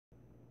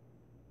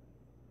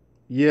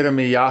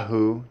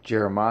Yirmiyahu,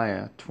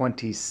 Jeremiah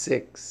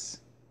 26.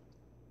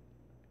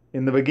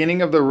 In the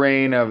beginning of the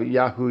reign of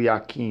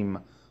Yahoiakim,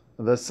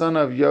 the son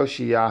of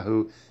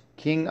Yoshiyahu,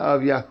 king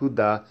of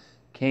Yehudah,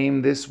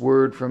 came this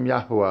word from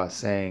Yahuwah,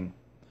 saying,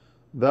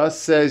 Thus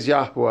says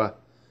Yahuwah,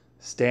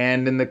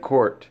 stand in the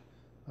court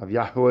of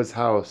Yahuwah's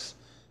house,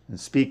 and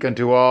speak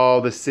unto all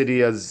the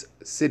cities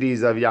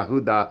of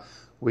Yehudah,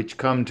 which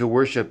come to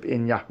worship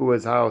in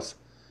Yahuwah's house,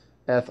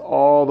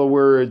 all the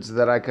words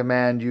that I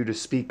command you to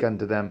speak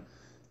unto them.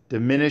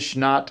 Diminish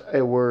not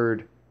a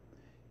word.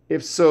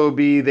 If so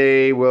be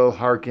they will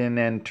hearken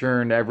and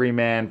turn every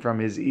man from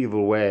his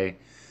evil way,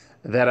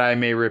 that I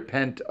may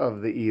repent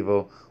of the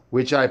evil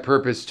which I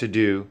purpose to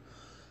do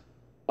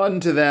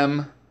unto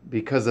them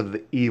because of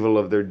the evil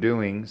of their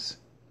doings.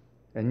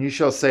 And you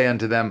shall say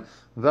unto them,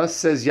 Thus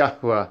says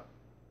Yahuwah,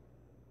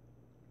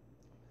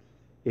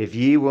 if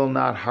ye will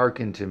not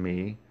hearken to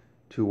me,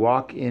 to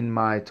walk in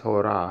my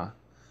Torah,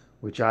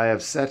 which I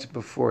have set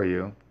before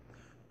you,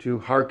 to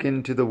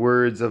hearken to the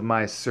words of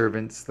my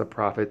servants the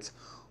prophets,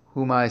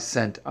 whom I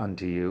sent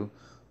unto you,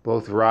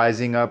 both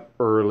rising up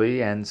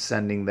early and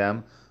sending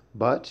them,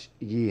 but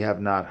ye have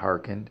not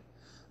hearkened,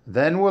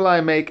 then will I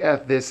make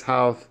this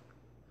house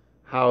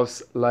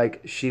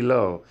like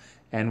Shiloh,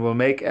 and will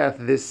make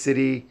this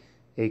city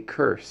a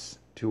curse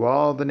to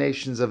all the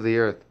nations of the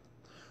earth.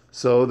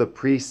 So the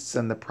priests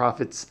and the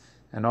prophets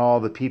and all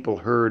the people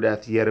heard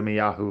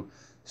Yirmiyahu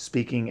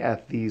speaking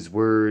these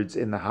words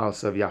in the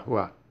house of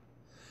Yahuwah.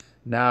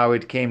 Now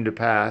it came to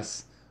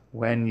pass,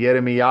 when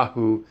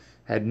Yirmiyahu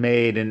had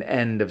made an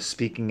end of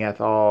speaking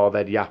all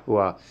that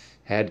Yahuwah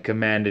had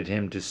commanded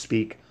him to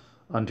speak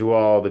unto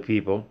all the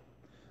people,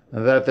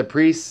 that the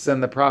priests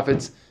and the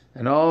prophets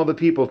and all the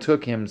people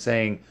took him,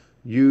 saying,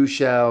 You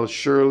shall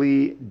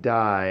surely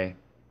die.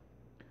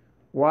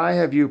 Why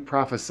have you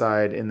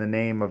prophesied in the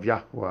name of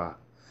Yahuwah,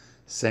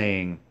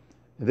 saying,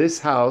 This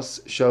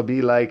house shall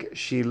be like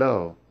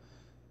Shiloh,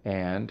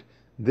 and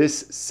this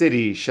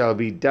city shall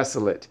be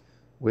desolate,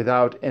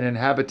 without an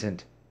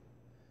inhabitant?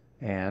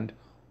 And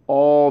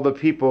all the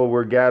people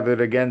were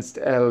gathered against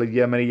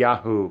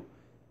Yirmiyahu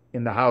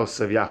in the house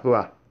of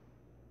Yahuwah.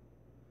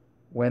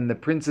 When the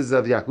princes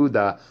of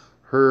Yehudah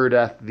heard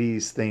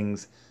these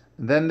things,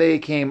 then they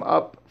came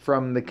up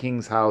from the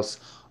king's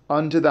house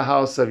unto the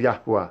house of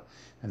Yahuwah,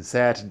 and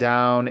sat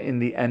down in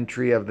the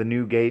entry of the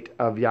new gate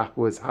of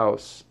Yahuwah's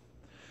house.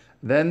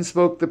 Then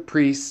spoke the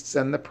priests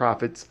and the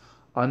prophets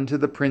unto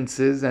the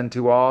princes and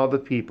to all the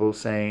people,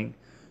 saying,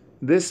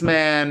 This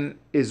man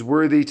is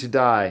worthy to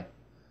die,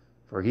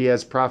 for he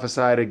has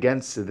prophesied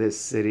against this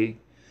city,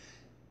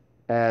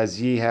 as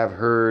ye have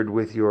heard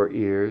with your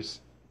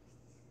ears.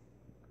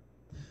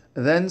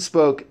 Then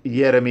spoke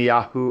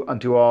Yirmiyahu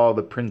unto all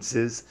the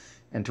princes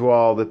and to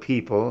all the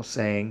people,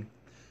 saying,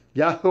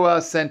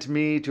 Yahuwah sent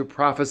me to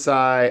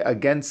prophesy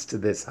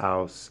against this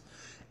house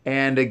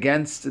and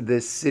against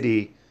this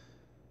city,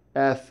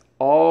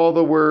 all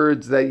the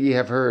words that ye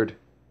have heard.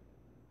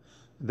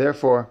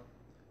 Therefore,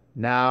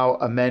 now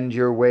amend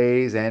your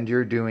ways and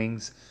your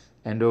doings,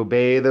 and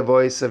obey the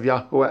voice of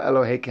Yahuwah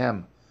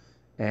Elohim,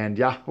 and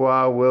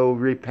Yahuwah will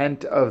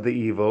repent of the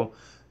evil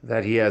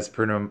that he has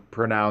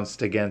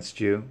pronounced against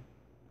you.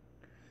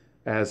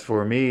 As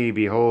for me,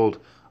 behold,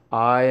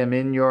 I am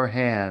in your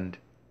hand.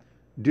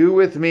 Do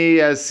with me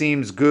as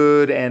seems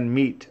good and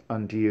meet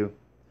unto you.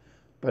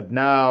 But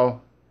know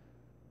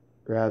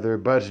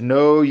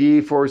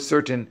ye for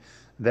certain,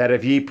 that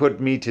if ye put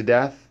me to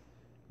death,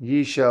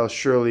 ye shall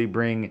surely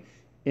bring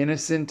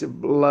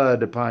innocent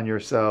blood upon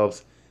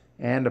yourselves,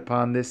 and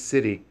upon this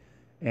city,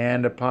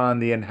 and upon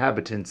the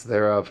inhabitants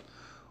thereof.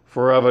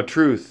 For of a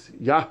truth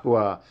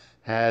Yahuwah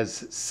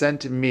has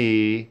sent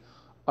me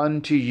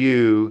unto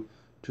you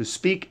to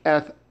speak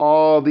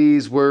all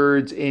these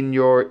words in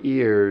your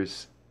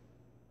ears.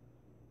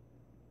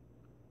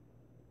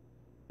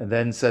 And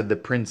then said the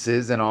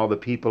princes and all the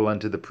people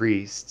unto the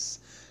priests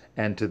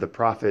and to the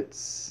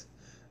prophets,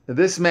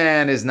 This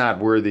man is not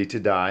worthy to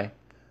die,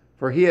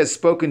 for he has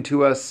spoken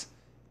to us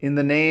in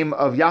the name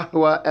of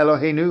Yahuwah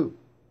Eloheinu.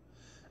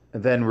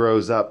 Then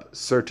rose up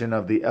certain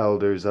of the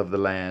elders of the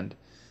land,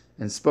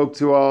 and spoke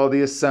to all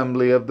the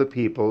assembly of the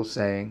people,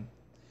 saying,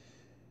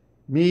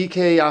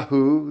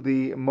 Mikayahu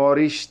the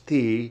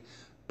Morishti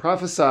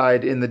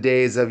prophesied in the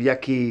days of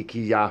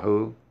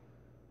Yechizkiyahu,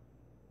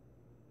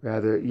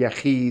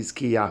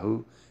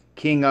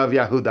 king of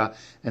Yehudah,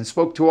 and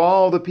spoke to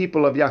all the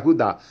people of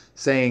Yehudah,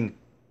 saying,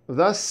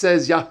 Thus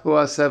says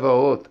Yahuwah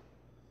Sevaot,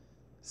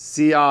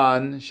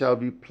 Sion shall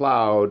be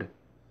plowed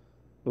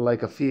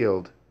like a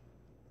field,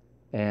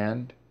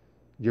 and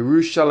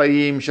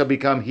Jerusalem shall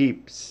become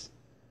heaps,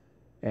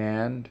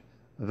 and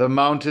the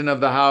mountain of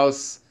the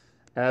house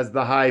as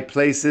the high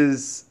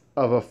places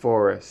of a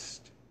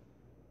forest.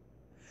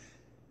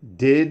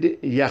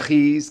 Did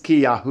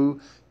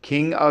Yechizkiyahu,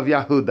 king of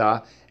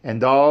Yehudah,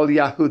 and all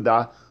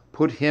Yehudah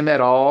put him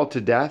at all to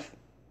death?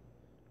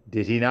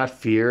 Did he not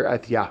fear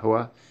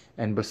Yahuwah,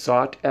 and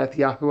besought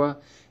Yahuwah,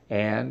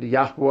 and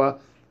Yahuwah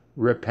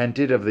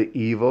repented of the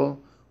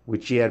evil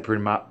which he had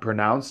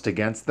pronounced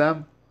against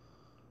them?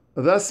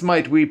 Thus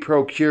might we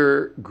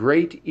procure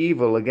great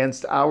evil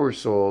against our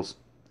souls.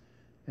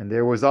 And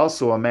there was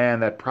also a man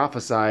that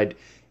prophesied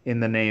in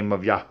the name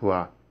of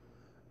Yahuwah,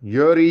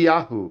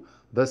 Yeriyahu,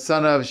 the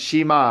son of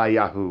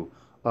Shemayahu,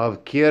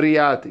 of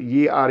Kiriath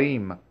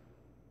Yearim,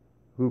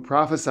 who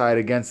prophesied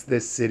against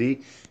this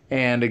city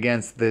and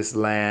against this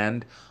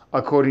land,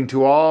 according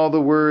to all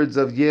the words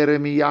of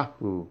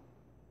Yeremiyahu.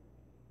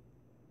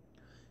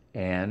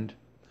 And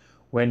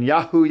when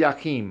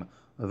Yahoiakim,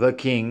 the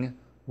king,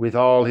 with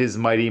all his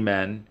mighty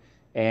men,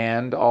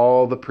 and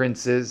all the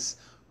princes,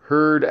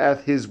 heard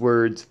at his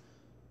words,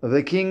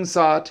 the king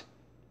sought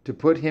to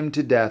put him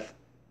to death.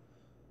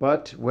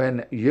 But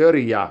when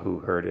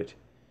Yeriyahu heard it,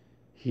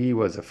 he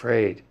was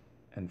afraid,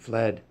 and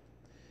fled,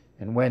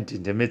 and went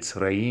into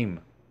Mitzrayim.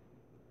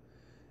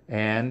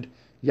 And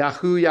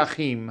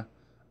Yahoiakim,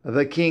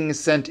 the king,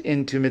 sent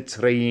into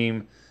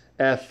Mitzrayim,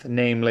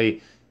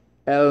 namely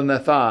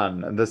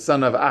Elnathan, the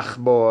son of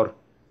Achbor,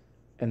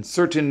 and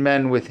certain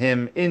men with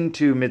him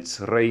into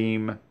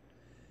Mitzrayim.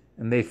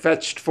 And they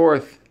fetched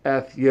forth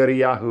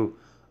Yeriyahu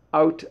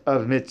out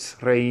of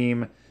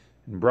Mitzrayim,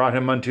 and brought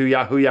him unto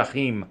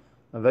Yahoiakim,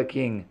 the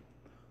king,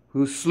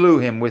 who slew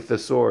him with the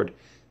sword,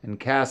 and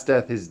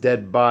casteth his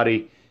dead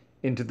body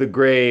into the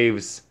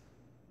graves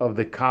of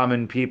the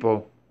common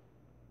people.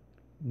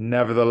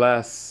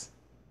 Nevertheless,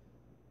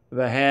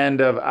 the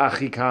hand of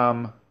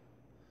Achikam,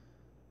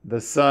 the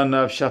son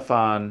of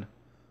Shaphan,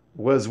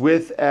 was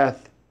with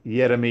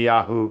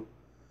Yeremiyahu,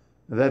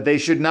 that they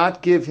should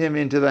not give him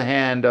into the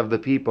hand of the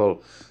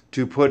people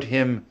to put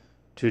him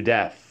to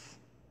death.